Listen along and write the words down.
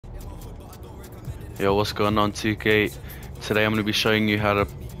Yo, what's going on, 2K? Today I'm going to be showing you how to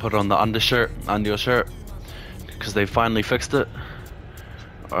put on the undershirt under your shirt because they finally fixed it.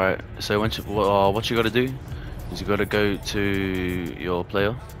 Alright, so what you got to do is you got to go to your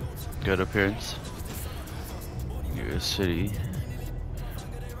player, go to appearance, your city.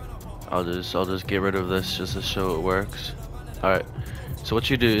 I'll just get rid of this just to show it works. Alright, so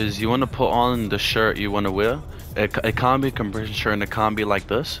what you do is you want to put on the shirt you want to wear. It can't be a compression shirt and it can't be like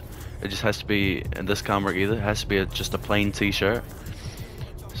this. It just has to be, and this can't work either. It has to be just a plain t-shirt.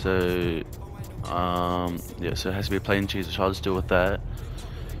 So yeah, so it has to be a plain t-shirt, so I'll just deal with that.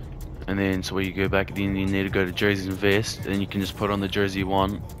 And then so where you go back, then you need to go to jerseys and vest, and you can just put on the jersey you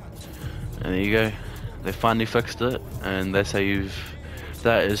want. And there you go. They finally fixed it, and that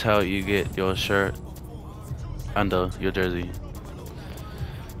is how you get your shirt under your jersey.